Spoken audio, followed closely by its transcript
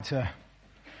To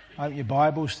open your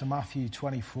Bibles to Matthew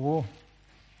 24,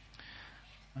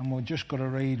 and we're just going to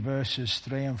read verses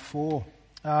 3 and 4.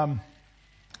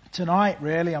 Tonight,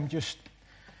 really, I'm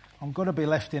going to be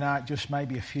lifting out just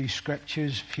maybe a few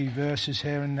scriptures, a few verses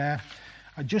here and there.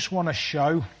 I want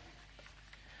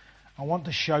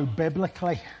to show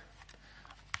biblically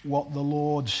what the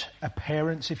Lord's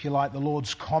appearance, if you like, the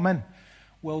Lord's coming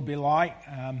will be like.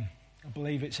 I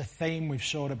believe it's a theme we've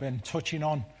sort of been touching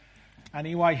on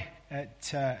anyway, at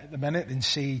the minute in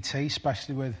CET,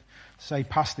 especially with, say,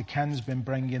 Pastor Ken's been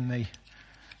bringing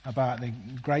about the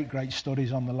great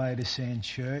studies on the Laodicean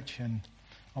church, and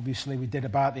obviously we did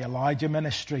about the Elijah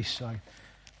ministry, so I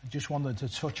just wanted to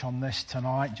touch on this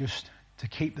tonight, just to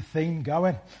keep the theme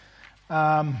going.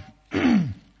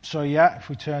 So yeah, if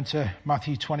we turn to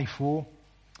Matthew 24,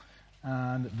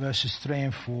 and verses 3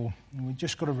 and 4, and we've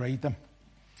just got to read them.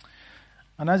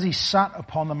 And as he sat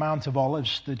upon the Mount of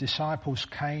Olives, the disciples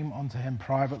came unto him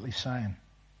privately, saying,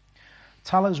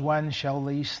 Tell us when shall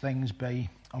these things be,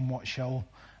 and what shall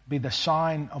be the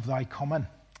sign of thy coming,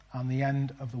 and the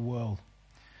end of the world?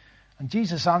 And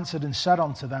Jesus answered and said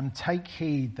unto them, Take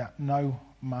heed that no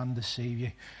man deceive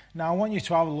you. Now I want you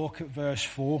to have a look at verse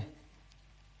 4.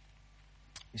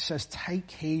 It says, Take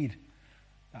heed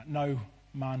that no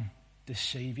man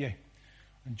deceive you.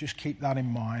 And just keep that in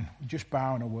mind. Just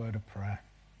bow in a word of prayer.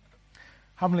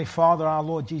 Heavenly Father, our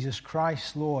Lord Jesus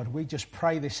Christ, Lord, we just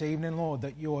pray this evening, Lord,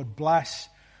 that you would bless,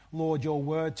 Lord, your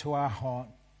word to our heart.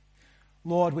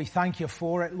 Lord, we thank you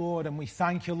for it, Lord, and we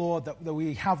thank you, Lord, that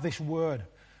we have this word,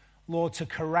 Lord, to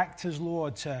correct us,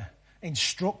 Lord, to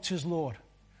instruct us, Lord.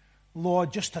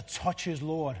 Lord, just to touch us,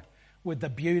 Lord, with the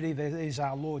beauty that is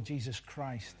our Lord Jesus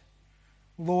Christ.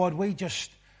 Lord, we just,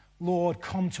 Lord,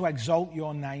 come to exalt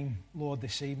your name, Lord,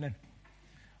 this evening.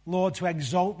 Lord, to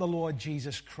exalt the Lord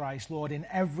Jesus Christ, Lord, in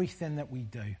everything that we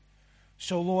do.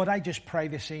 So, Lord, I just pray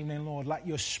this evening, Lord, let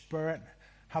your Spirit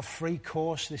have free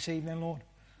course this evening, Lord.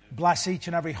 Bless each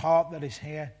and every heart that is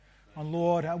here. And,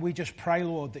 Lord, we just pray,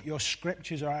 Lord, that your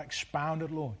scriptures are expounded,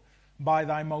 Lord, by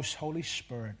thy most Holy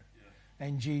Spirit.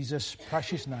 In Jesus'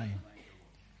 precious name.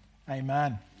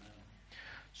 Amen.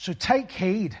 So take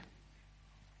heed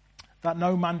that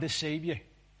no man deceive you.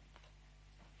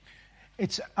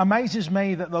 It amazes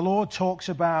me that the Lord talks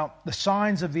about the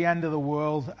signs of the end of the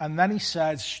world, and then he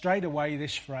says straight away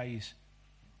this phrase,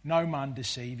 no man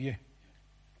deceive you.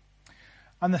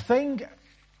 And the thing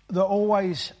that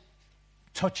always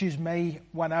touches me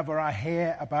whenever I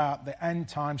hear about the end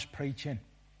times preaching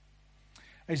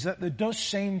is that there does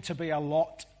seem to be a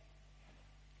lot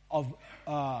of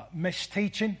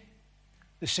misteaching.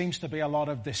 There seems to be a lot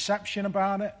of deception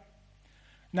about it.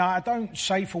 Now, I don't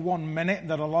say for 1 minute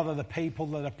that a lot of the people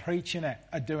that are preaching it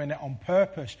are doing it on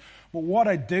purpose. But what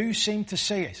I do seem to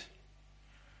see is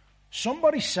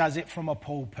somebody says it from a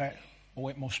pulpit, oh,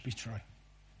 it must be true.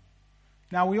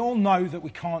 Now, we all know that we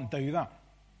can't do that.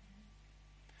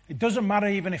 It doesn't matter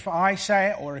even if I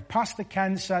say it or if Pastor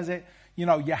Ken says it. You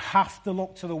know, you have to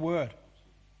look to the Word.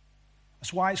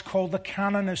 That's why it's called the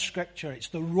canon of Scripture. It's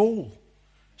the rule.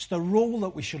 It's the rule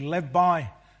that we should live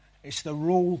by. It's the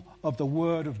rule of the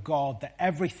Word of God that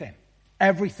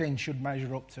everything should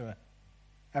measure up to it.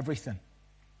 Everything.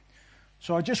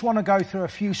 So I just want to go through a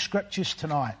few scriptures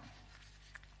tonight.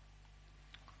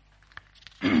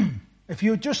 If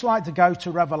you would just like to go to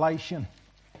Revelation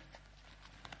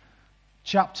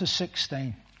chapter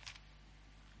 16.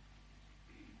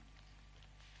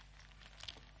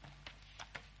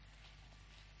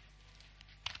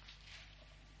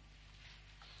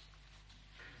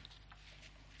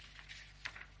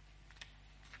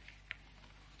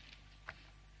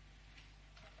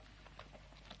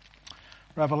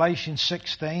 Revelation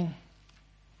 16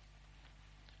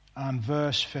 and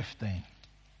verse 15.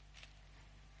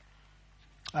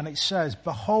 And it says,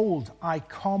 Behold, I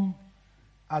come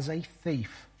as a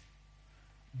thief.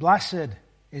 Blessed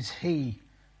is he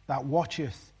that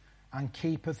watcheth and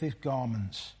keepeth his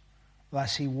garments,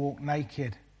 lest he walk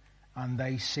naked and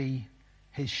they see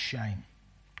his shame.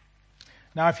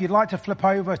 Now, if you'd like to flip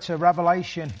over to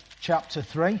Revelation chapter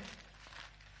 3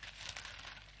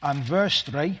 and verse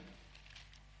 3.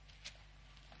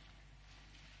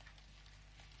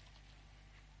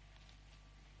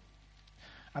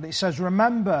 And it says,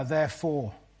 Remember,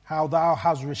 therefore, how thou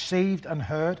hast received and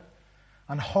heard,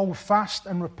 and hold fast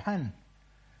and repent.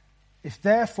 If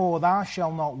therefore thou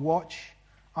shalt not watch,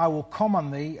 I will come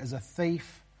on thee as a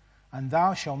thief, and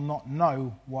thou shalt not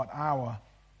know what hour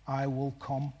I will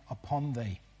come upon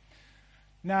thee.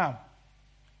 Now,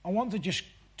 I want to just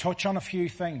touch on a few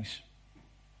things.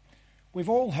 We've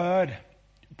all heard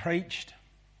preached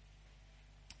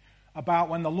about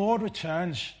when the Lord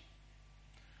returns,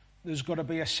 there's got to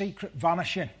be a secret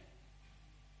vanishing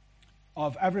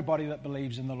of everybody that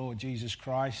believes in the Lord Jesus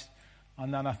Christ.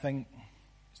 And then I think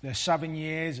there's 7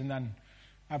 years, and then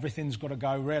everything's got to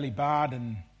go really bad,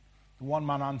 and the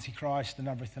one-man Antichrist and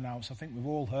everything else. I think we've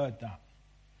all heard that.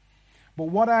 But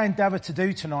what I endeavour to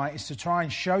do tonight is to try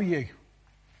and show you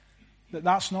that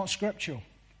that's not scriptural.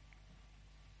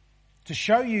 To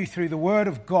show you through the Word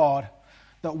of God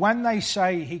that when they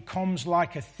say he comes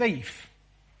like a thief,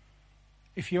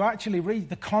 if you actually read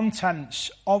the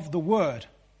contents of the word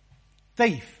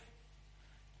thief,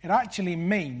 it actually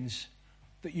means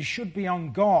that you should be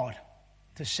on guard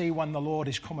to see when the Lord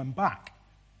is coming back.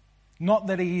 Not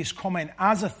that he is coming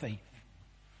as a thief.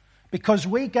 Because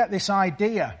we get this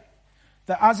idea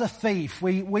that as a thief,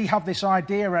 we have this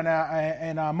idea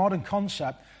in our modern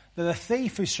concept that a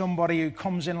thief is somebody who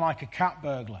comes in like a cat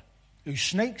burglar, who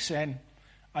sneaks in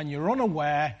and you're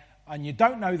unaware and you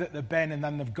don't know that they've been, and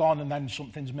then they've gone, and then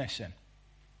something's missing.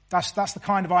 That's the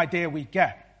kind of idea we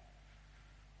get.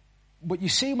 But you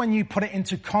see, when you put it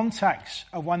into context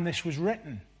of when this was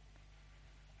written,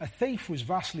 a thief was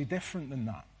vastly different than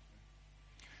that.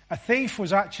 A thief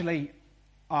was actually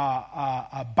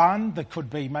a band that could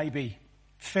be maybe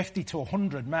 50 to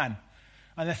 100 men.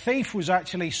 And a thief was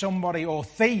actually somebody, or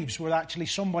thieves were actually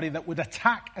somebody that would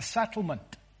attack a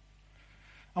settlement.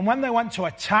 And when they went to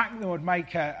attack, they would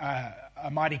make a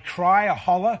mighty cry, a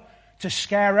holler, to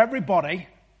scare everybody.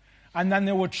 And then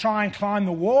they would try and climb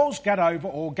the walls, get over,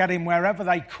 or get in wherever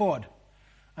they could.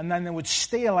 And then they would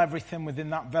steal everything within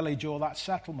that village or that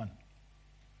settlement.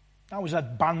 That was a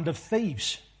band of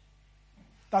thieves.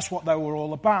 That's what they were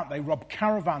all about. They robbed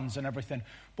caravans and everything.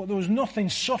 But there was nothing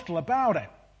subtle about it.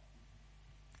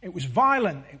 It was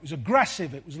violent, it was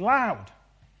aggressive, it was loud.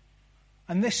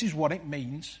 And this is what it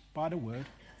means by the word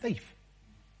thief.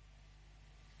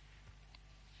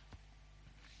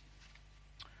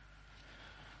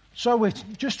 So we're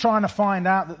just trying to find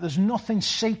out that there's nothing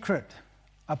secret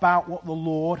about what the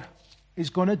Lord is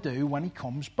going to do when he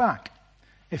comes back.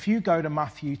 If you go to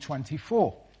Matthew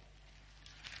 24.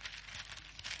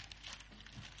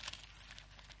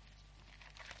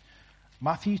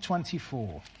 Matthew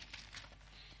 24.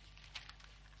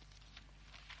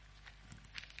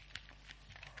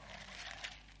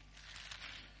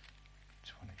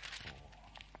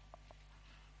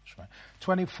 That's right.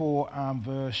 24 and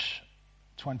verse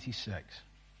 26.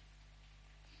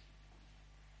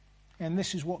 And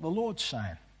this is what the Lord's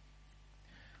saying.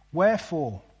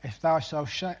 Wherefore, if thou shalt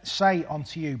say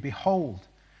unto you, Behold,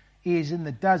 he is in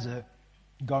the desert,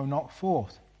 go not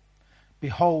forth.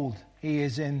 Behold, he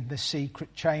is in the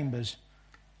secret chambers,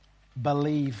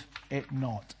 believe it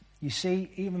not. You see,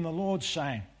 even the Lord's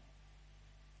saying,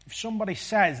 if somebody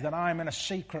says that I'm in a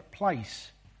secret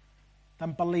place,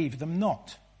 then believe them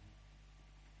not.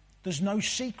 There's no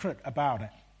secret about it.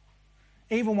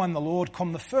 Even when the Lord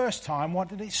come the first time, what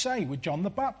did it say with John the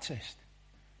Baptist?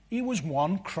 He was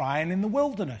one crying in the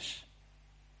wilderness.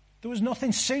 There was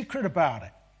nothing secret about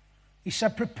it. He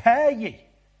said, prepare ye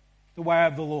the way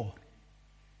of the Lord.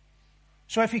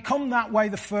 So if he come that way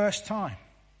the first time,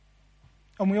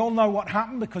 and we all know what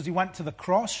happened because he went to the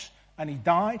cross and he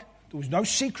died, there was no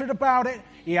secret about it,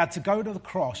 he had to go to the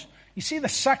cross. You see, the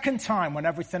second time when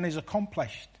everything is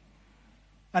accomplished,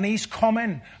 and he's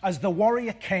coming as the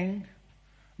warrior king,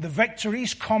 the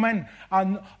victory's coming,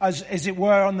 and as it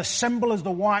were, on the symbol as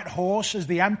the white horse, as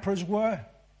the emperors were,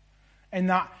 in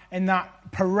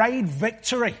that parade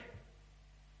victory.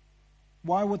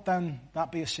 Why would then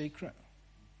that be a secret?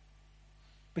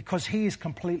 Because he is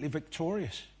completely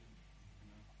victorious.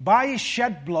 By his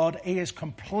shed blood, he is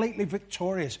completely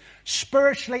victorious,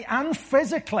 spiritually and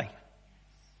physically.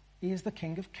 He is the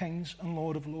King of Kings and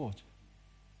Lord of Lords.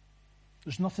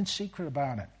 There's nothing secret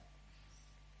about it.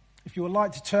 If you would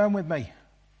like to turn with me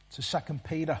to 2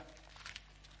 Peter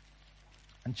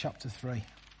and chapter 3.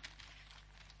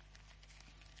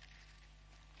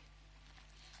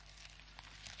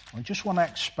 I just want to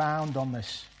expound on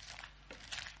this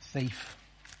thief.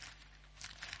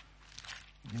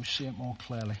 You'll see it more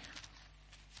clearly.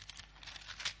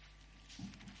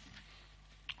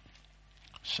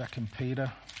 2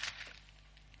 Peter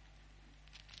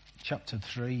chapter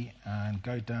 3 and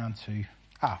go down to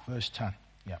verse 10.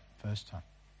 Yeah, verse 10.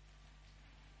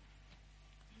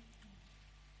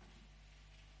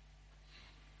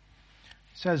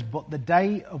 It says, but the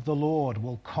day of the Lord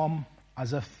will come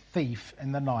as a thief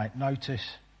in the night. Notice,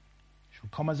 it shall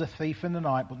come as a thief in the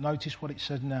night, but notice what it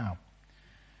says now.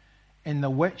 In the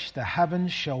which the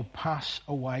heavens shall pass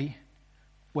away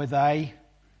with a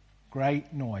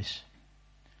great noise,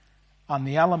 and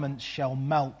the elements shall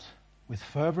melt with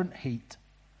fervent heat.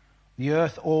 The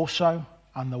earth also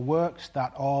and the works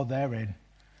that are therein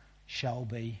shall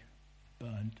be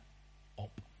burned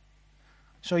up.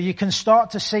 So you can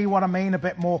start to see what I mean a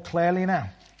bit more clearly now.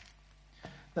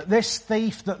 That this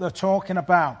thief that they're talking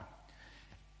about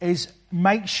is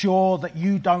make sure that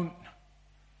you don't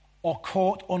are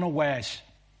caught unawares.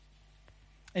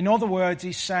 In other words,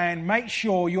 he's saying make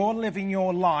sure you're living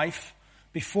your life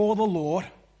before the Lord,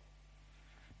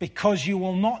 because you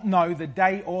will not know the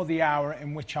day or the hour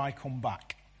in which I come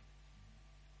back.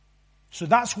 So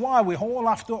that's why we all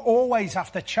always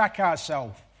have to check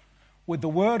ourselves with the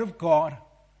Word of God,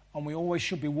 and we always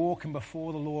should be walking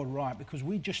before the Lord right, because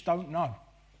we just don't know.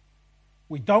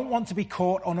 We don't want to be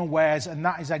caught unawares, and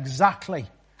that is exactly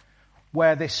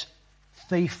where this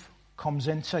thief comes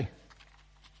into.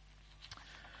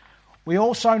 We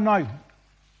also know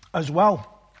as well,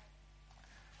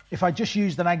 if I just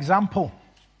used an example,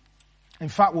 in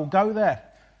fact we'll go there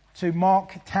to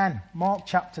Mark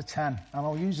chapter 10, and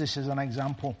I'll use this as an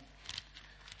example.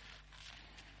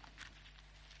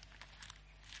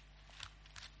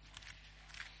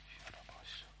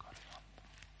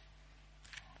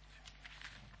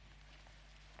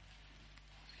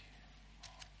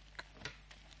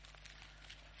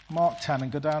 Mark 10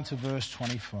 and go down to verse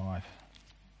 25.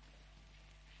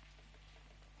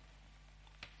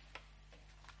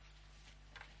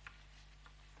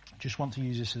 Just want to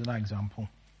use this as an example.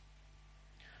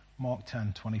 Mark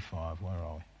 10:25. Where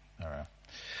are we? There we are.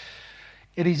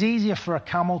 It is easier for a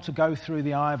camel to go through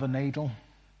the eye of a needle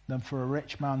than for a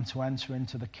rich man to enter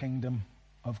into the kingdom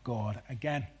of God.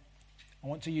 Again, I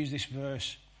want to use this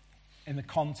verse in the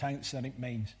context that it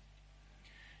means.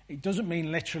 It doesn't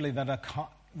mean literally that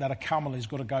a camel is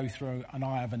going to go through an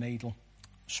eye of a needle,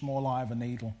 small eye of a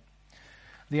needle.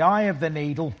 The eye of the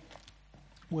needle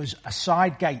was a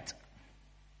side gate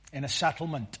in a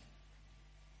settlement.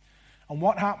 And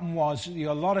what happened was,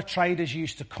 a lot of traders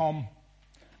used to come,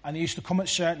 and they used to come at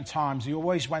certain times. They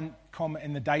always come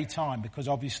in the daytime, because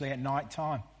obviously at night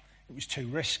time it was too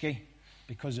risky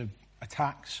because of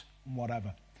attacks and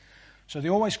whatever. So they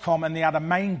always come, and they had a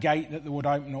main gate that they would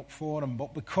open up for them.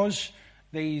 But because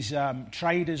these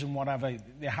traders and whatever,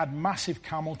 they had massive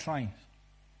camel trains.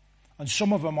 And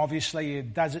some of them, obviously,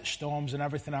 desert storms and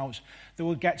everything else, they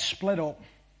would get split up.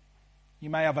 You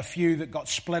may have a few that got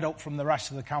split up from the rest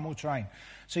of the camel train.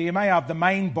 So you may have the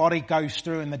main body goes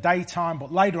through in the daytime,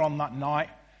 but later on that night,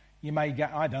 you may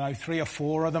get, 3 or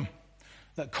 4 of them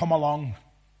that come along.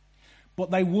 But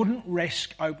they wouldn't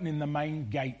risk opening the main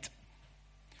gate.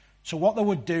 So what they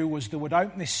would do was they would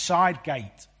open this side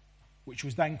gate, which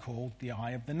was then called the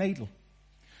eye of the needle.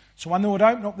 So when they would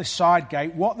open up this side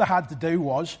gate, what they had to do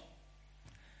was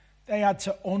they had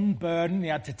to unburden, they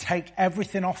had to take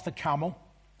everything off the camel,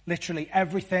 literally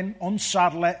everything,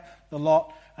 unsaddle it, the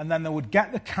lot, and then they would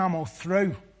get the camel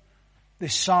through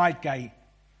this side gate,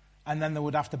 and then they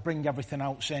would have to bring everything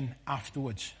else in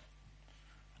afterwards.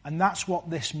 And that's what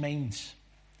this means.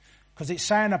 Because it's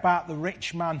saying about the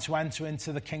rich man to enter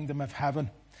into the kingdom of heaven.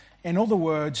 In other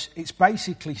words, it's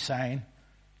basically saying,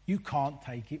 you can't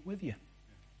take it with you.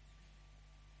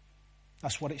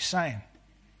 That's what it's saying.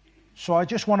 So I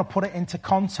just want to put it into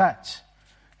context.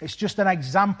 It's just an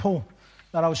example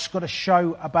that I was going to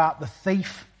show about the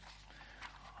thief.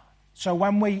 So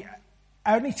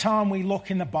any time we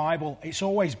look in the Bible, it's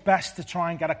always best to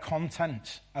try and get a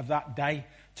content of that day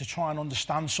to try and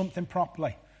understand something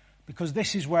properly. Because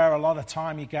this is where a lot of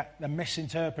time you get the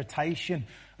misinterpretation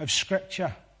of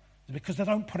Scripture, because they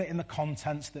don't put it in the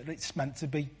contents that it's meant to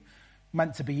be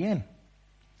in.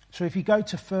 So if you go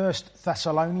to 1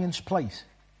 Thessalonians, please.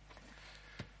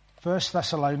 1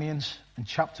 Thessalonians in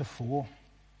chapter 4.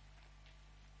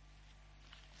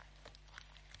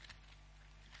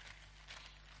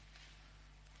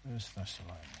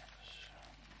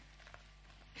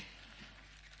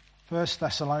 1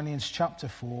 Thessalonians chapter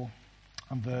 4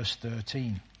 and verse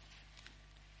 13.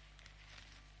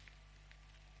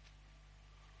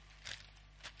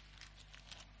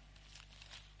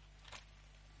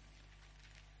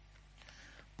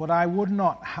 But I would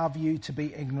not have you to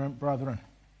be ignorant, brethren,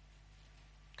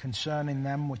 concerning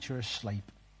them which are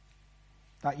asleep,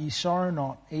 that ye sorrow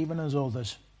not, even as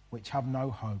others which have no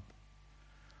hope.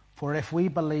 For if we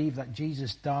believe that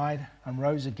Jesus died and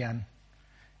rose again,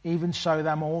 even so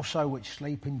them also which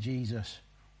sleep in Jesus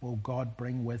will God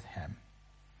bring with him.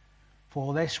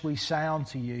 For this we say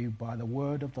unto you by the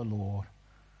word of the Lord,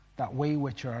 that we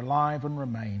which are alive and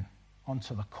remain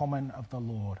unto the coming of the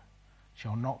Lord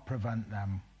shall not prevent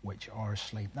them which are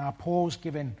asleep. Now Paul's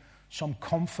giving some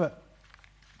comfort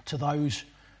to those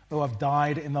who have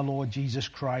died in the Lord Jesus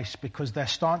Christ, because they're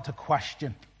starting to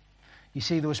question, You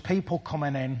see, there was people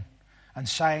coming in and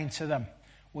saying to them,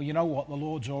 well, you know what, the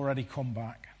Lord's already come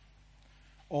back.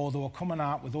 Or they were coming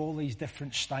out with all these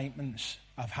different statements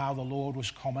of how the Lord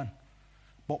was coming.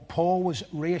 But Paul was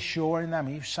reassuring them.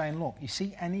 He was saying, look, you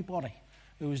see anybody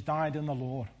who has died in the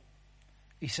Lord,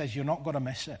 he says, you're not going to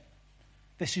miss it.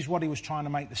 This is what he was trying to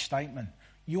make the statement.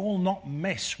 You'll not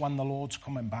miss when the Lord's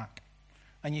coming back.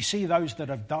 And you see those that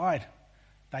have died,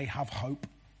 they have hope.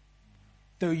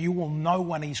 You will know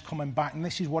when he's coming back. And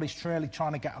this is what he's really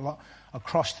trying to get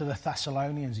across to the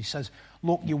Thessalonians. He says,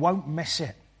 look, you won't miss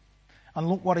it. And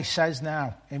look what he says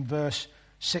now in verse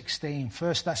 16.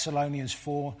 1 Thessalonians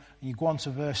 4, and you go on to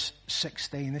verse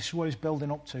 16. This is what he's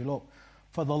building up to. Look,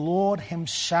 for the Lord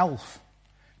himself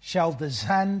shall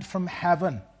descend from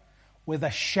heaven with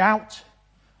a shout,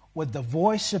 with the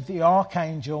voice of the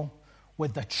archangel,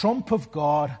 with the trump of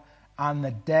God, and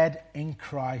the dead in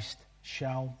Christ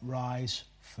shall rise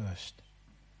first.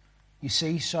 You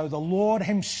see, so the Lord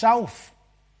himself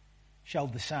shall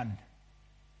descend.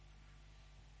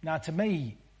 Now, to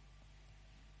me,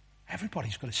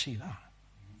 everybody's got to see that.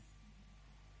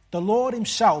 The Lord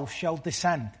himself shall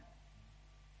descend.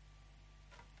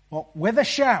 Well, with a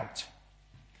shout.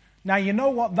 Now, you know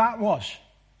what that was?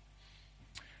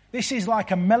 This is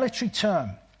like a military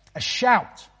term, a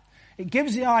shout. It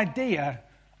gives the idea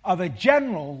of a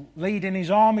general leading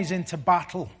his armies into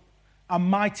battle, a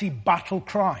mighty battle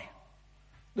cry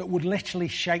that would literally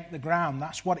shake the ground.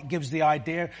 That's what it gives the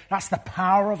idea. That's the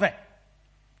power of it.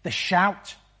 The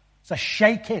shout. It's a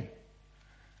shaking.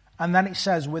 And then it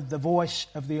says, with the voice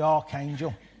of the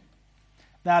archangel.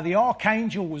 Now, the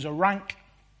archangel was a rank.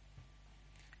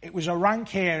 It was a rank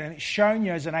here, and it's shown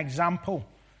you as an example.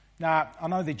 Now, I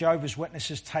know the Jehovah's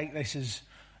Witnesses take this as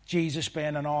Jesus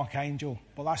being an archangel,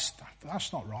 but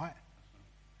that's not right.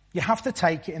 You have to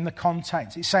take it in the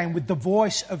context. It's saying with the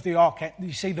voice of the archangel.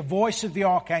 You see, the voice of the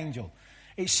archangel.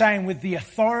 It's saying with the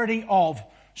authority of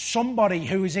somebody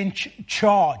who is in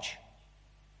charge.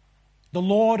 The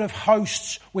Lord of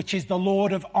hosts, which is the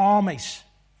Lord of armies.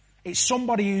 It's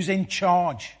somebody who's in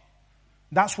charge.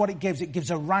 That's what it gives. It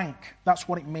gives a rank. That's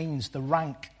what it means, the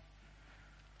rank.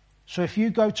 So if you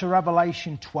go to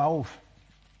Revelation 12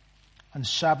 and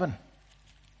 7,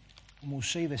 and we'll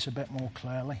see this a bit more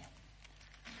clearly.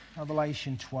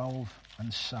 Revelation 12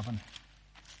 and 7.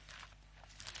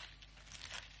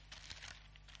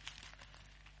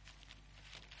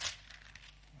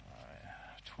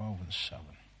 12 and 7.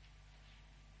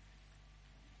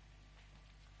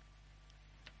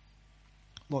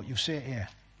 Look, you'll see it here.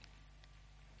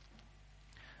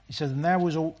 He says, and there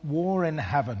was a war in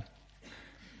heaven,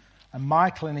 and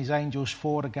Michael and his angels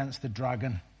fought against the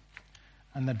dragon,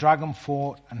 and the dragon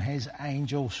fought and his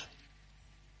angels.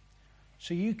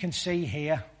 So you can see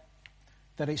here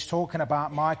that it's talking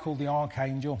about Michael the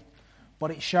archangel,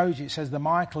 but it shows you, it says the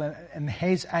Michael and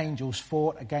his angels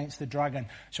fought against the dragon.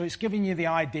 So it's giving you the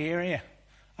idea here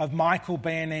of Michael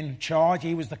being in charge.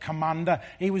 He was the commander.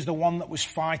 He was the one that was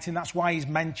fighting. That's why he's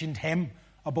mentioned him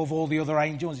above all the other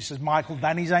angels. He says Michael,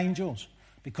 then his angels,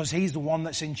 because he's the one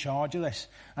that's in charge of this.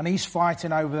 And he's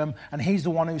fighting over them, and he's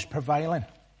the one who's prevailing.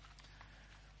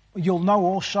 You'll know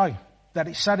also that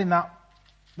it said in that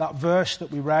verse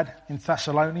that we read in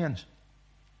Thessalonians,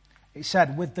 it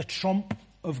said, with the trump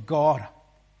of God.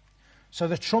 So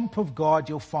the trump of God,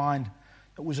 you'll find,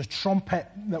 it was a trumpet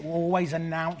that will always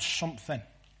announce something.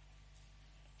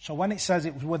 So when it says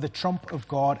it was with the trump of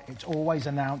God, it's always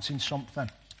announcing something.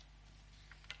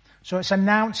 So it's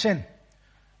announcing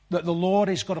that the Lord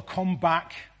is going to come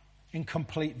back in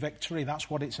complete victory. That's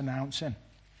what it's announcing.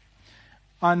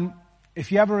 And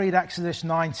if you ever read Exodus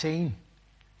 19,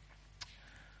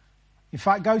 in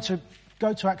fact, go to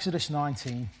Exodus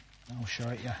 19. I'll show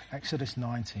it you. Exodus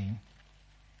 19.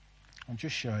 I'll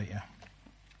just show it you.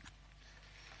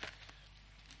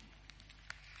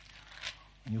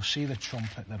 And you'll see the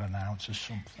trumpet that announces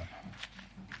something.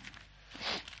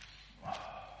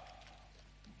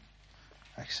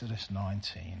 Exodus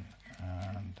 19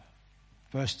 and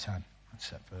verse 10.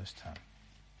 That's it, verse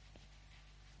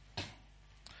 10.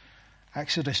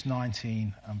 Exodus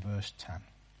 19 and verse 10.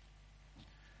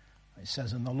 It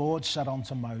says, and the Lord said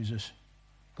unto Moses,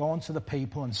 go unto the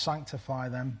people and sanctify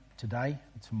them today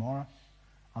and tomorrow,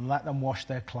 and let them wash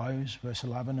their clothes. Verse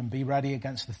 11, and be ready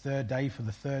against the third day, for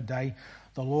the third day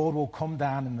the Lord will come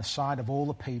down in the sight of all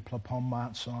the people upon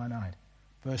Mount Sinai.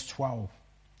 Verse 12,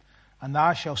 and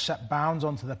thou shalt set bounds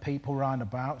unto the people round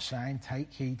about, saying,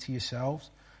 take heed to yourselves,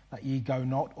 that ye go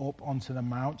not up unto the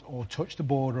mount, or touch the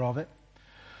border of it.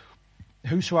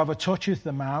 Whosoever toucheth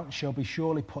the mount shall be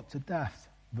surely put to death.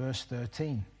 Verse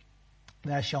 13,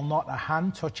 there shall not a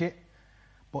hand touch it,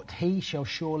 but he shall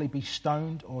surely be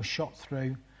stoned or shot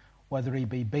through, whether he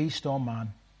be beast or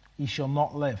man. He shall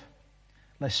not live.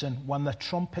 Listen, when the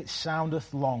trumpet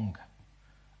soundeth long,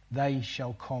 they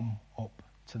shall come up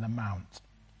to the mount.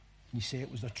 You see,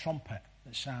 it was the trumpet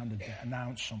that sounded, that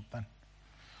announced something.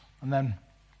 And then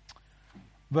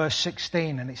verse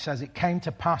 16, and it says, it came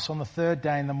to pass on the third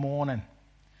day in the morning,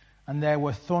 and there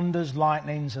were thunders,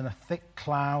 lightnings, and a thick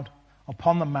cloud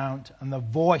upon the mount, and the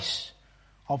voice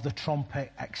of the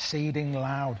trumpet exceeding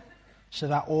loud, so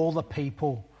that all the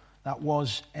people that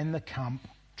was in the camp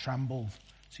trembled.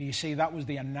 So you see, that was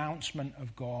the announcement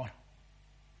of God.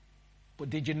 But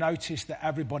did you notice that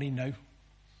everybody knew?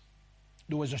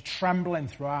 There was a trembling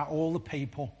throughout all the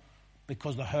people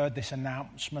because they heard this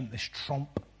announcement, this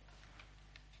trump.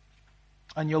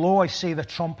 And you'll always see the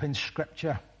trump in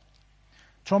Scripture.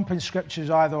 Trump in Scripture is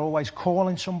either always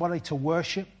calling somebody to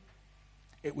worship.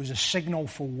 It was a signal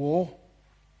for war.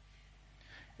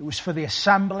 It was for the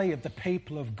assembly of the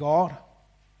people of God.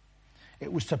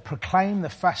 It was to proclaim the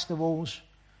festivals.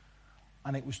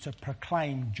 And it was to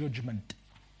proclaim judgment.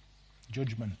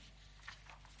 Judgment.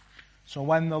 So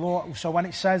when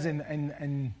it says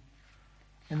in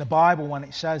the Bible, when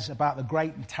it says about the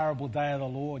great and terrible day of the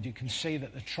Lord, you can see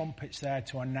that the trumpet's there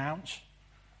to announce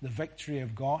the victory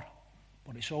of God,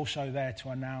 but it's also there to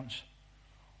announce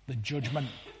the judgment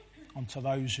onto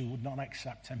those who would not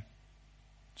accept him.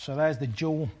 So there's the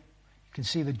dual, you can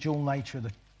see the dual nature of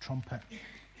the trumpet.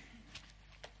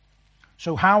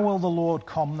 So how will the Lord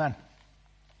come then?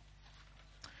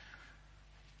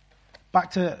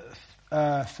 Back to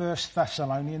 1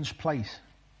 Thessalonians, please,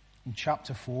 in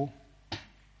chapter 4.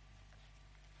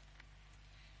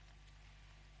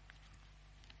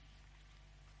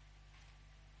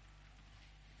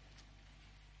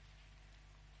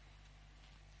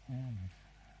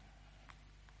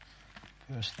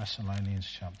 First Thessalonians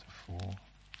chapter 4,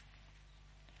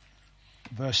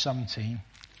 verse 17.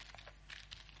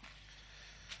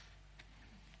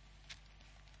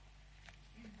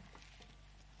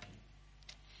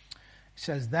 It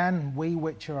says, then we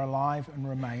which are alive and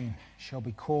remain shall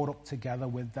be caught up together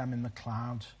with them in the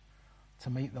clouds to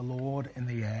meet the Lord in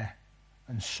the air,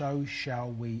 and so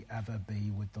shall we ever be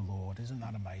with the Lord. Isn't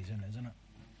that amazing, isn't it?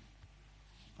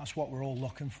 That's what we're all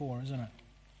looking for, isn't it?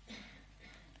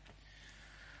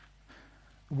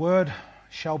 The word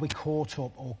shall be caught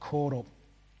up or caught up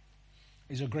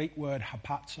is a Greek word,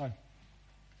 hapazo.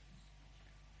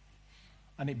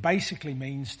 And it basically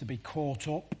means to be caught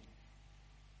up,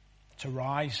 to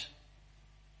rise,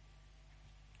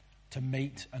 to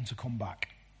meet, and to come back.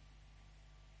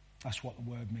 That's what the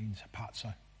word means, hapazo.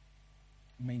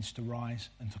 It means to rise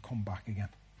and to come back again.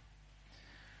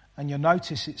 And you'll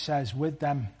notice it says, with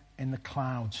them in the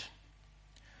clouds.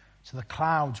 So the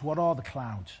clouds, what are the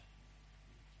clouds?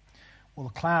 Well,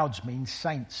 the clouds mean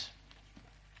saints.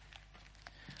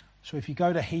 So if you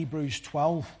go to Hebrews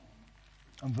 12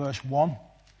 and verse 1,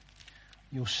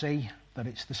 you'll see that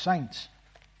it's the saints,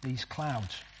 these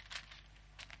clouds.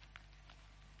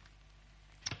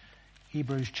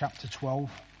 Hebrews chapter 12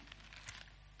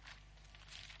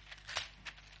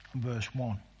 and verse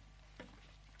 1.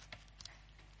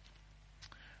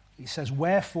 It says,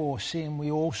 wherefore, seeing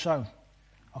we also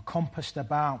are compassed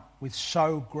about with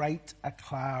so great a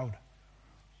cloud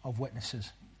of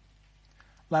witnesses,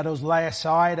 let us lay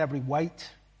aside every weight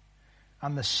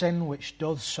and the sin which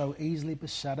doth so easily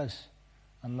beset us,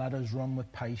 and let us run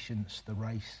with patience the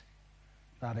race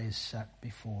that is set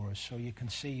before us. So you can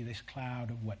see this cloud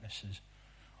of witnesses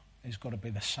has got to be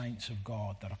the saints of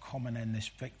God that are coming in this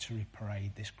victory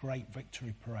parade, this great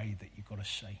victory parade that you've got to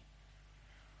see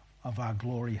of our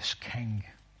glorious King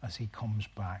as he comes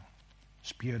back.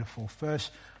 It's beautiful.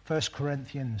 First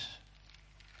Corinthians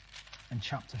in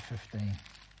chapter 15.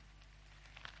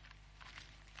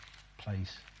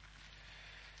 Please.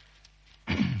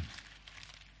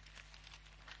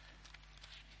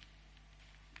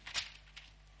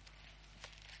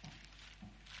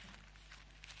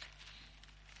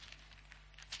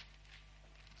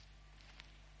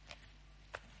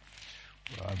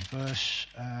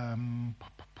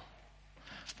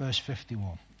 Verse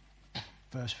 51.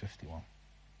 Verse 51.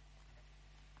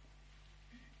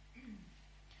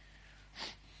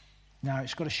 Now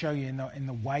it's got to show you in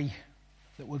the way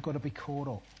that we've got to be caught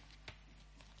up.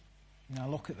 Now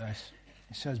look at this.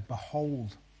 It says,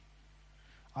 behold,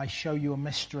 I show you a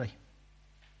mystery.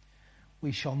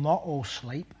 We shall not all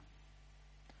sleep,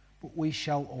 but we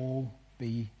shall all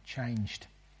be changed.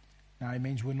 Now it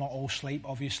means we're not all asleep,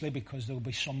 obviously, because there will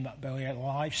be some that will be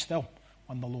alive still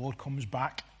when the Lord comes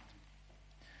back.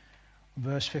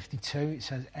 Verse 52, it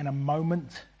says, in a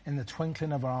moment, in the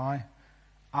twinkling of an eye,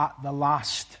 at the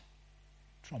last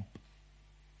trump.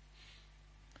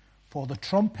 For the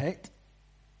trumpet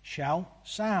shall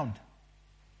sound,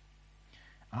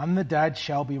 and the dead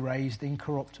shall be raised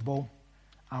incorruptible,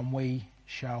 and we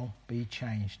shall be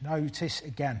changed. Notice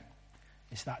again,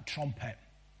 it's that trumpet,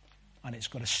 and it's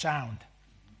got to sound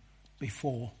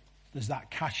before there's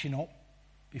that catching up,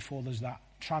 before there's that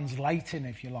translating,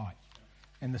 if you like,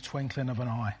 in the twinkling of an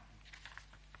eye.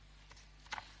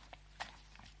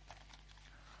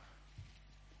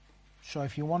 So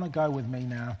if you want to go with me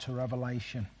now to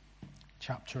Revelation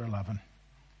chapter 11.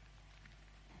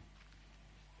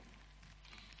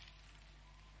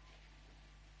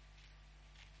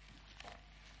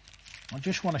 I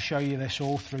just want to show you this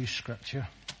all through Scripture.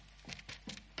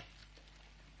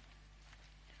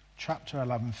 Chapter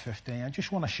 11, 15. I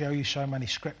just want to show you so many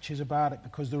scriptures about it,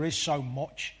 because there is so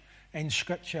much in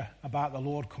Scripture about the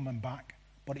Lord coming back.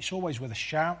 But it's always with a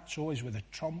shout, it's always with a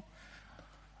trump.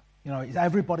 You know,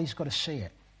 everybody's got to see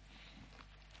it.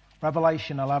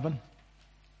 Revelation 11,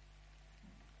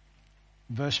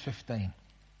 verse 15.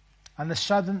 And the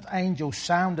seventh angel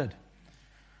sounded,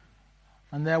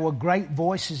 and there were great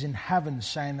voices in heaven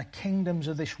saying, the kingdoms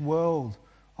of this world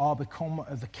are become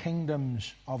of the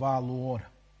kingdoms of our Lord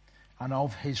and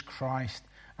of his Christ,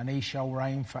 and he shall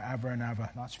reign forever and ever.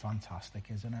 That's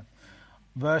fantastic, isn't it?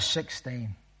 Verse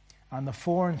 16. And the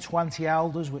 24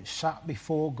 elders which sat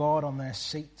before God on their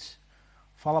seats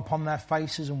fell upon their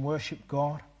faces and worshipped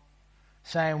God,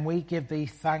 saying, we give thee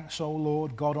thanks, O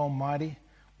Lord God Almighty,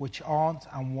 which art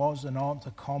and was and art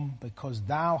to come, because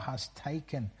thou hast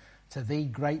taken to thee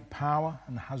great power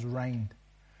and hast reigned.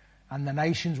 And the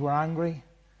nations were angry,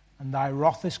 and thy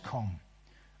wrath is come,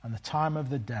 and the time of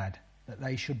the dead, that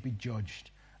they should be judged,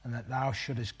 and that thou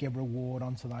shouldest give reward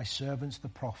unto thy servants the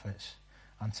prophets,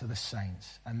 and to the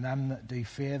saints, and them that do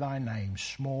fear thy name,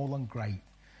 small and great,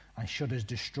 and shouldest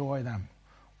destroy them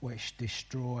which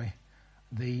destroy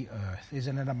the earth.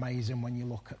 Isn't it amazing when you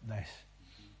look at this?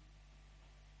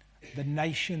 The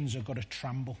nations are going to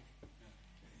tremble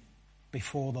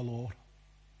before the Lord.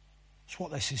 That's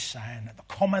what this is saying. At the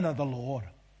coming of the Lord,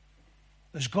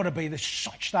 there's got to be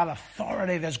such that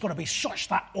authority, there's got to be such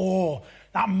that awe,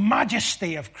 that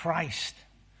majesty of Christ,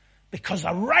 because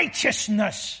the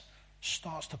righteousness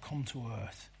starts to come to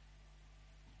earth.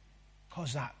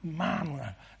 Because that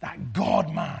man, that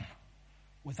God-man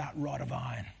with that rod of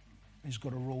iron is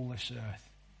going to rule this earth.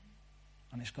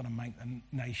 And it's going to make the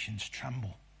nations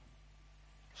tremble.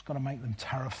 It's going to make them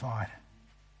terrified.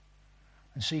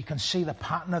 And so you can see the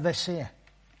pattern of this here.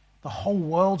 The whole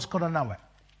world's got to know it.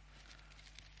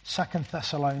 2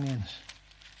 Thessalonians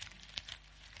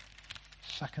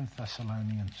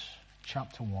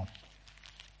chapter 1.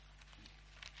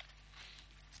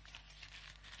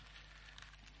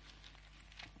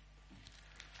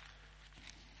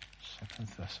 2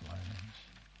 Thessalonians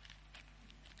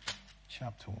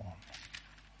chapter 1.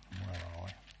 Where are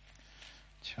we?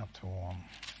 Chapter 1.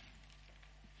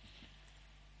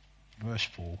 Verse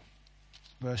 4.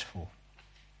 Verse 4.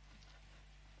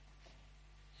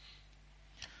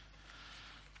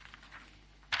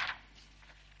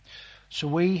 So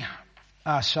we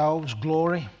ourselves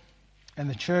glory in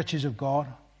the churches of God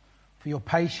for your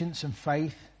patience and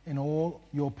faith in all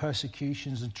your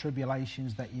persecutions and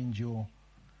tribulations that you endure,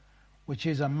 which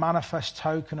is a manifest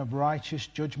token of righteous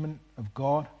judgment of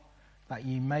God, that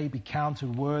ye may be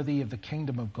counted worthy of the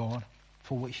kingdom of God,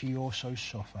 for which ye also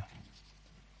suffer.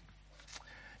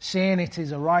 Seeing it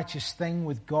is a righteous thing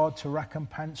with God to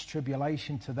recompense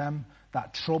tribulation to them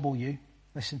that trouble you.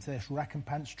 Listen to this,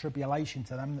 recompense tribulation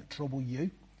to them that trouble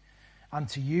you. And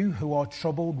to you who are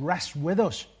troubled, rest with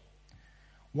us.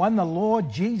 When the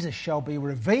Lord Jesus shall be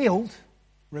revealed,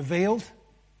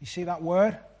 you see that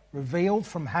word? Revealed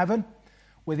from heaven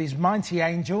with his mighty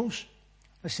angels.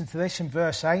 Listen to this in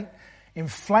verse 8. In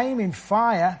flaming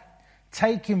fire,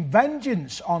 taking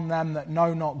vengeance on them that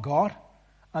know not God,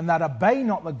 and that obey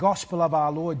not the gospel of our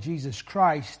Lord Jesus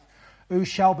Christ, who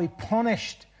shall be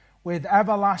punished with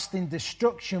everlasting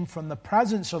destruction from the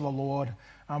presence of the Lord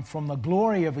and from the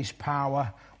glory of his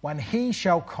power, when he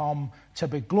shall come to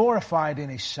be glorified in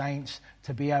his saints,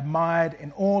 to be admired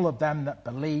in all of them that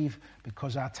believe,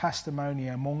 because our testimony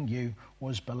among you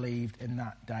was believed in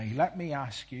that day. Let me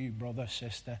ask you, brother,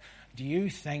 sister, do you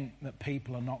think that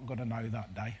people are not going to know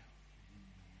that day?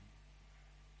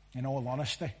 In all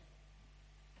honesty.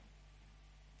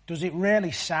 Does it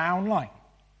really sound like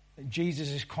that Jesus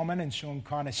is coming in some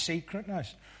kind of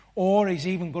secretness? Or he's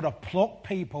even going to pluck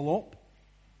people up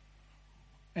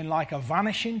in like a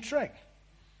vanishing trick?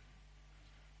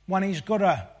 When he's going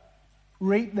to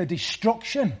reap the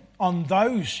destruction on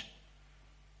those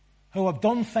who have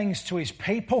done things to his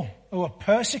people, who have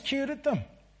persecuted them,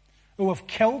 who have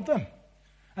killed them,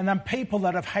 and then people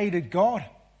that have hated God.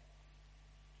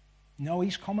 No,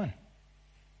 he's coming.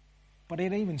 But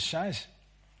it even says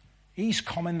he's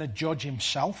coming to judge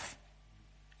himself.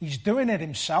 He's doing it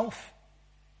himself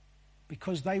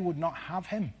because they would not have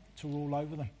him to rule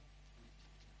over them.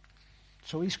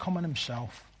 So he's coming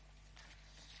himself.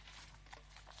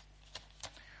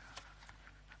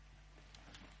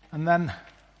 And then,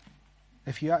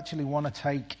 if you actually want to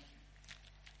take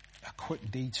a quick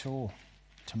detour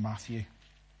to Matthew.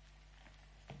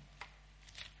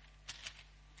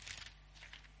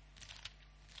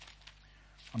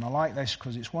 And I like this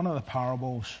because it's one of the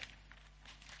parables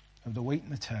of the wheat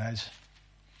and the tares.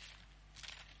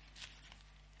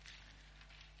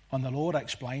 And the Lord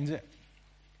explains it.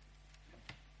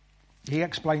 He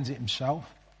explains it himself.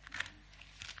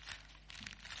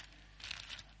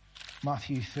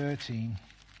 Matthew 13,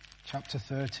 chapter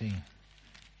 13.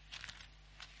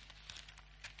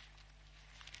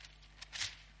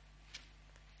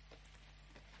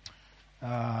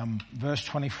 Verse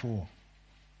 24.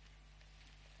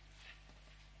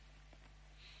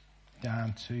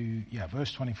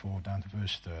 Verse 24 down to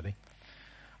verse 30.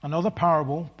 Another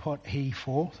parable put he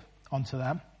forth unto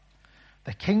them.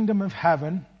 The kingdom of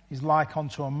heaven is like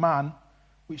unto a man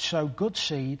which sowed good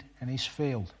seed in his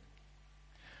field.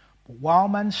 But while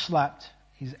men slept,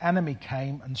 his enemy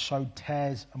came and sowed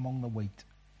tares among the wheat,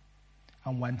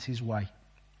 and went his way.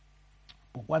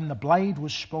 But when the blade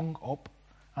was sprung up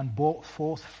and brought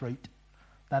forth fruit,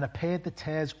 then appeared the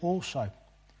tares also.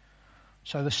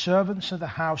 So the servants of the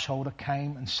householder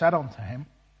came and said unto him,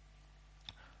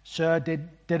 Sir,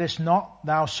 didst not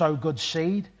thou sow good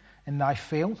seed in thy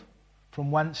field?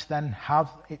 From whence then have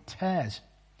it tares?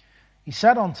 He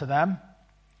said unto them,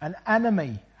 An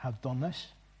enemy hath done this.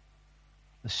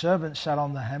 The servants said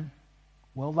unto him,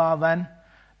 Will thou then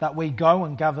that we go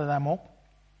and gather them up?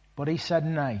 But he said,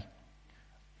 Nay,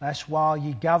 lest while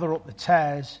ye gather up the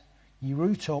tares, ye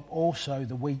root up also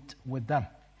the wheat with them.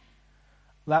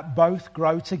 Let both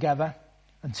grow together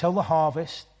until the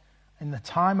harvest. In the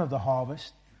time of the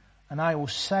harvest, and I will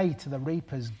say to the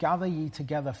reapers, Gather ye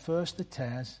together first the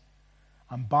tares,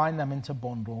 and bind them into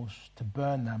bundles to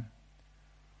burn them,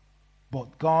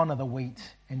 but garner the wheat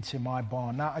into my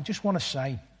barn. Now, I just want to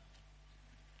say,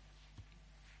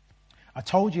 I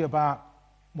told you about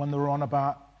when they were on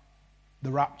about the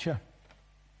rapture,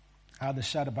 how they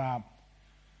said about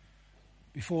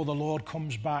before the Lord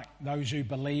comes back, those who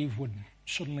believe would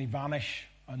suddenly vanish,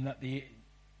 and that the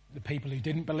people who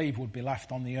didn't believe would be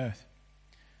left on the earth.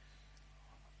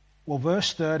 Well,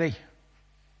 verse 30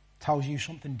 tells you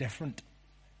something different.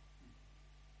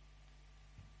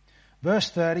 Verse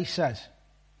 30 says,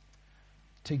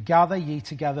 To gather ye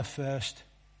together first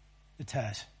the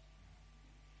tares.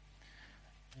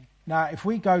 Now, if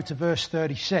we go to verse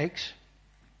 36,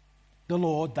 the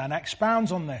Lord then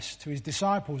expounds on this to his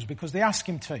disciples because they ask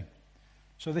him to.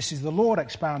 So this is the Lord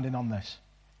expounding on this.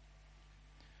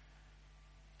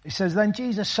 It says, Then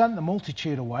Jesus sent the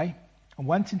multitude away and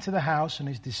went into the house, and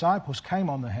his disciples came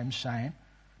unto him, saying,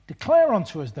 Declare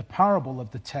unto us the parable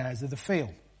of the tares of the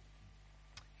field.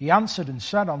 He answered and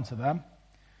said unto them,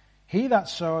 He that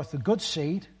soweth the good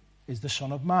seed is the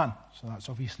Son of Man. So that's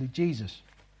obviously Jesus.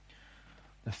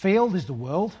 The field is the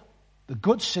world. The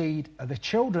good seed are the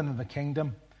children of the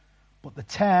kingdom, but the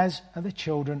tares are the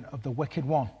children of the wicked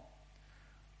one.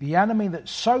 The enemy that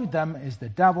sowed them is the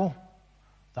devil.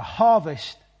 The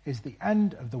harvest is the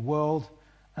end of the world,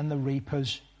 and the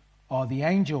reapers are the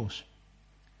angels.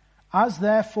 As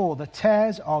therefore the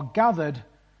tares are gathered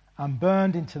and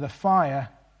burned into the fire,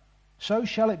 so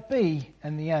shall it be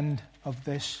in the end of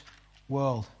this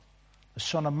world. The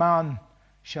Son of Man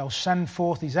shall send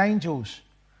forth his angels,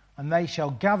 and they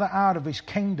shall gather out of his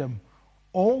kingdom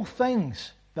all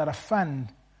things that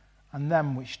offend and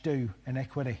them which do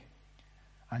iniquity,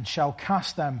 and shall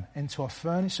cast them into a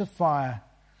furnace of fire.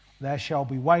 There shall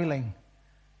be wailing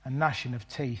and gnashing of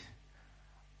teeth.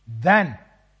 Then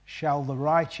shall the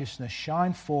righteousness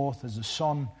shine forth as the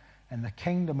sun in the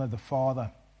kingdom of the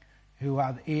Father. Who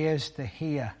hath ears to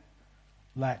hear,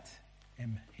 let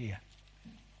him hear.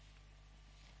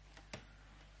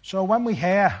 So when we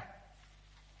hear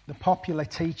the popular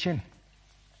teaching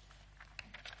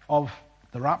of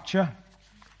the rapture,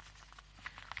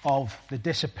 of the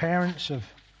disappearance of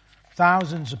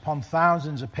thousands upon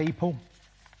thousands of people,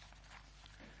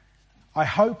 I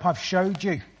hope I've showed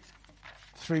you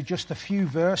through just a few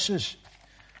verses,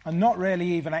 and not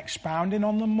really even expounding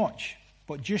on them much,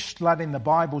 but just letting the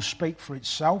Bible speak for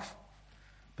itself,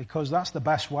 because that's the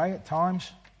best way at times.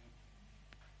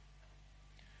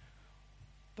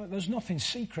 But there's nothing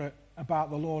secret about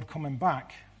the Lord coming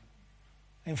back.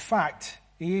 In fact,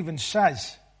 he even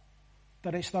says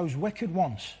that it's those wicked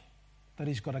ones that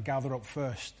he's got to gather up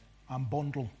first and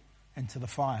bundle into the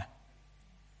fire.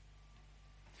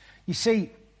 You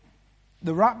see,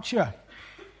 the rapture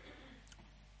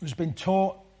has been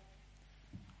taught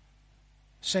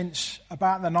since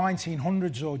about the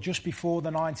 1900s or just before the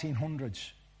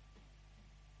 1900s.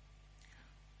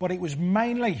 But it was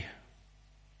mainly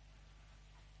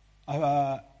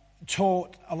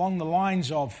taught along the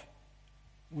lines of,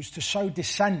 was to sow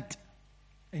dissent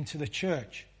into the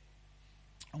church.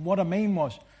 And what I mean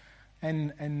was,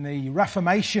 in the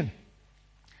Reformation,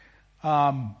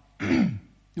 there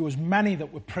was many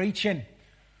that were preaching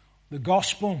the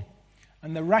gospel,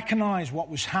 and they recognized what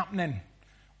was happening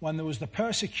when there was the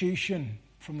persecution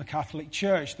from the Catholic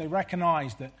Church. They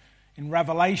recognized that in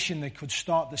Revelation they could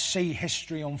start to see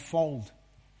history unfold.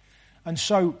 And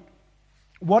so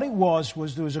what it was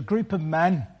there was a group of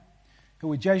men who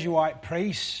were Jesuit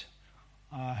priests,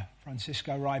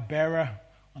 Francisco Ribera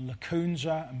and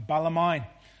Lacunza and Bellarmine,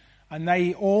 and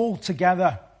they all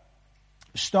together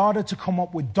started to come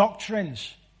up with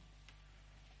doctrines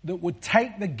that would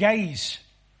take the gaze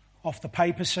off the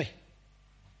papacy,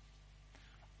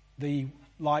 the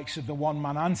likes of the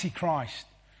one-man Antichrist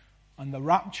and the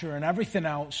rapture and everything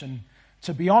else. And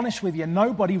to be honest with you,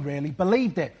 nobody really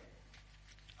believed it.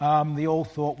 They all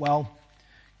thought, well,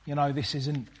 this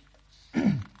isn't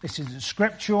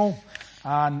scriptural,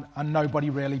 and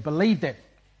nobody really believed it.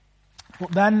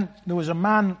 But then there was a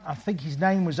man, I think his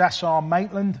name was S.R.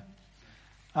 Maitland,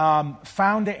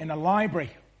 found it in a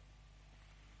library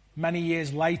many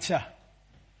years later,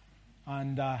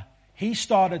 and he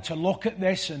started to look at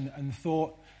this and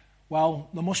thought,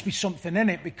 well, there must be something in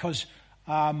it, because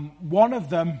one of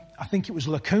them, I think it was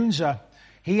Lacunza,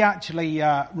 he actually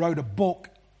wrote a book,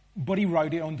 but he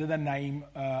wrote it under the name,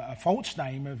 a false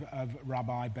name of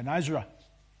Rabbi Ben Ezra.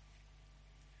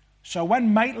 So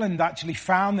when Maitland actually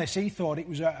found this, he thought it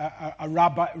was a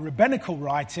rabbinical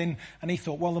writing, and he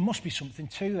thought, well, there must be something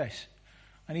to this.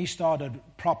 And he started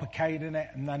propagating it,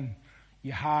 and then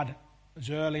you had, as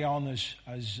early on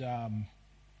as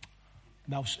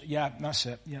Nelson, that's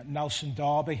it. Yeah, Nelson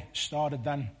Darby started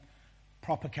then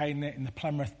propagating it in the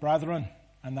Plymouth Brethren,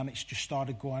 and then it's just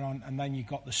started going on, and then you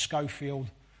got the Schofield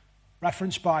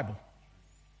Reference Bible,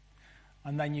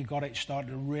 and then you got it started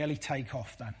to really take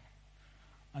off then.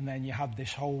 And then you had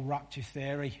this whole rapture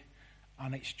theory,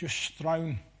 and it's just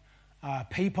thrown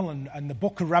people and the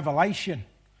book of Revelation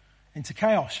into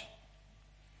chaos.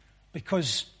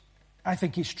 Because I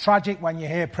think it's tragic when you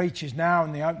hear preachers now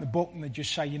and they open the book and they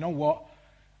just say, you know what,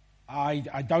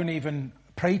 I don't even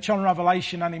preach on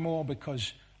Revelation anymore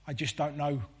because I just don't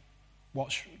know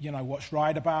what's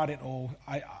right about it, or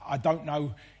I don't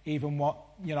know even what,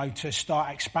 to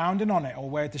start expounding on it or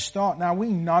where to start. Now, we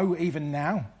know even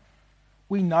now,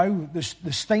 we know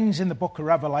there's things in the book of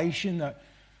Revelation that,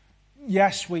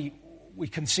 yes, we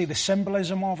can see the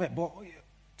symbolism of it, but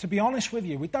to be honest with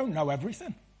you, we don't know everything.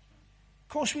 Of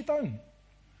course we don't.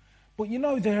 But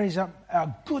there is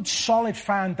a good solid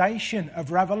foundation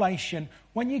of Revelation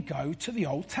when you go to the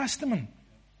Old Testament.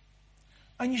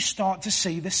 And you start to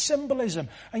see the symbolism.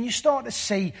 And you start to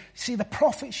see the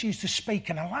prophets used to speak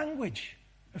in a language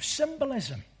of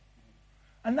symbolism.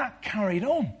 And that carried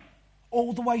on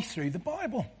all the way through the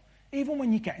Bible, even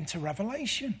when you get into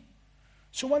Revelation.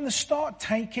 So when they start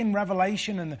taking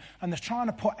Revelation and they're trying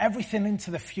to put everything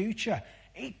into the future,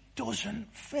 it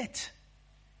doesn't fit.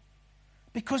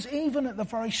 Because even at the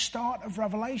very start of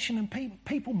Revelation, and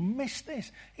people miss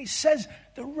this, it says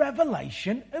the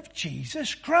revelation of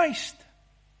Jesus Christ.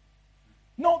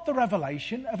 Not the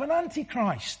revelation of an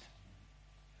Antichrist.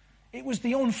 It was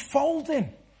the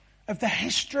unfolding of the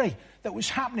history that was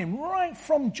happening right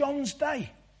from John's day.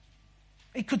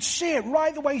 He could see it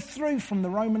right the way through from the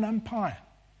Roman Empire.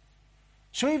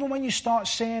 So even when you start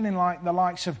seeing in the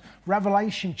likes of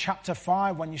Revelation chapter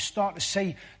 5, when you start to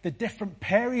see the different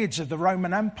periods of the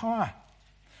Roman Empire,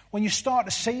 when you start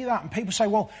to see that and people say,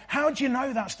 well, how do you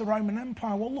know that's the Roman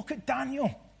Empire? Well, look at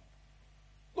Daniel.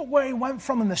 Look where he went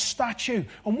from in the statue.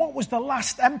 And what was the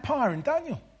last empire in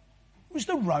Daniel? It was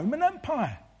the Roman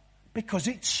Empire, because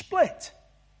it split.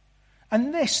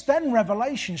 And this then,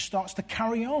 Revelation starts to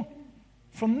carry on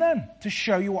from then to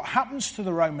show you what happens to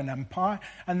the Roman Empire.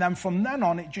 And then from then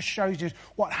on, it just shows you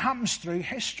what happens through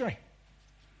history.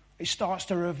 It starts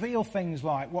to reveal things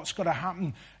like what's going to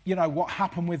happen, what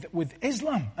happened with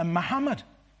Islam and Muhammad.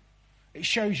 It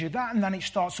shows you that, and then it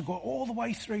starts to go all the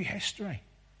way through history.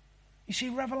 You see,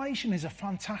 Revelation is a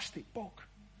fantastic book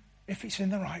if it's in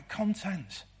the right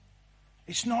contents.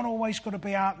 It's not always got to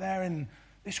be out there in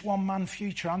this one man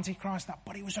future Antichrist,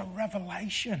 but it was a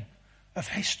revelation of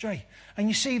history. And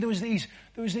you see, there was these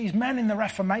men in the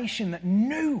Reformation that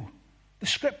knew the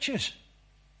scriptures.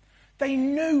 They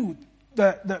knew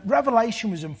that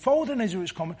Revelation was unfolding as it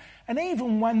was coming. And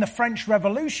even when the French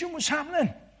Revolution was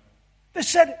happening, they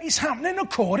said it's happening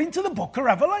according to the book of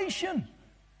Revelation.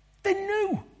 They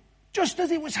knew, just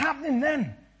as it was happening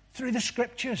then, through the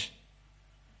scriptures.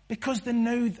 Because they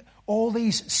knew all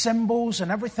these symbols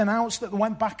and everything else that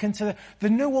went back into they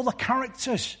knew all the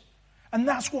characters. And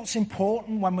that's what's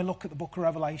important when we look at the book of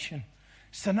Revelation.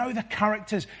 It's to know the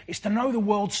characters. It's to know the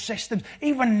world systems.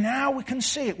 Even now we can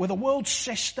see it with the world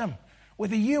system,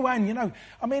 with the UN,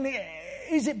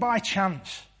 is it by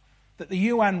chance that the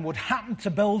UN would happen to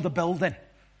build a building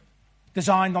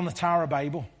designed on the Tower of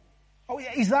Babel? Oh,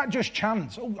 is that just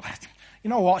chance? Oh, you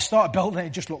know what? Start a building, it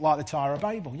just looked like the Tower of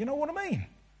Babel. You know what I mean?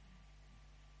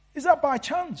 Is that by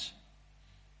chance?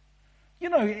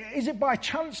 Is it by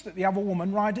chance that they have a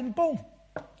woman riding a bull?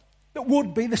 That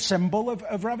would be the symbol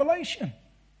of Revelation.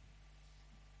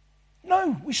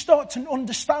 No, we start to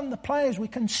understand the players. We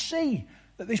can see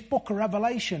that this book of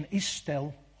Revelation is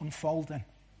still unfolding.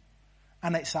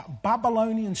 And it's that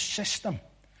Babylonian system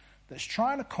that's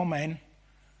trying to come in.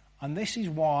 And this is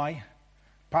why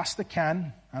Pastor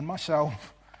Ken and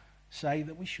myself say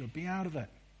that we should be out of it.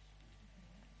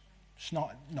 It's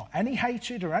not any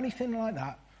hatred or anything like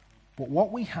that. But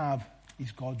what we have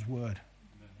is God's word.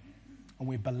 And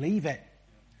we believe it.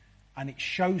 And it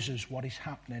shows us what is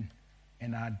happening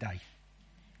in our day.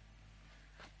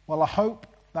 Well, I hope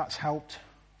that's helped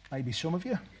maybe some of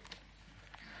you.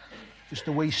 Just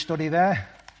a wee study there.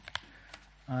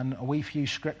 And a wee few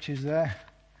scriptures there.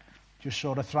 Just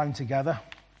sort of thrown together.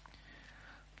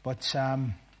 But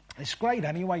it's great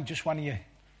anyway, just when you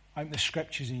open the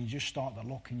scriptures and you just start to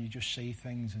look and you just see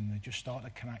things and they just start to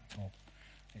connect up.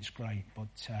 It's great. But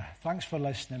thanks for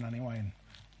listening anyway,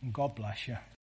 and God bless you.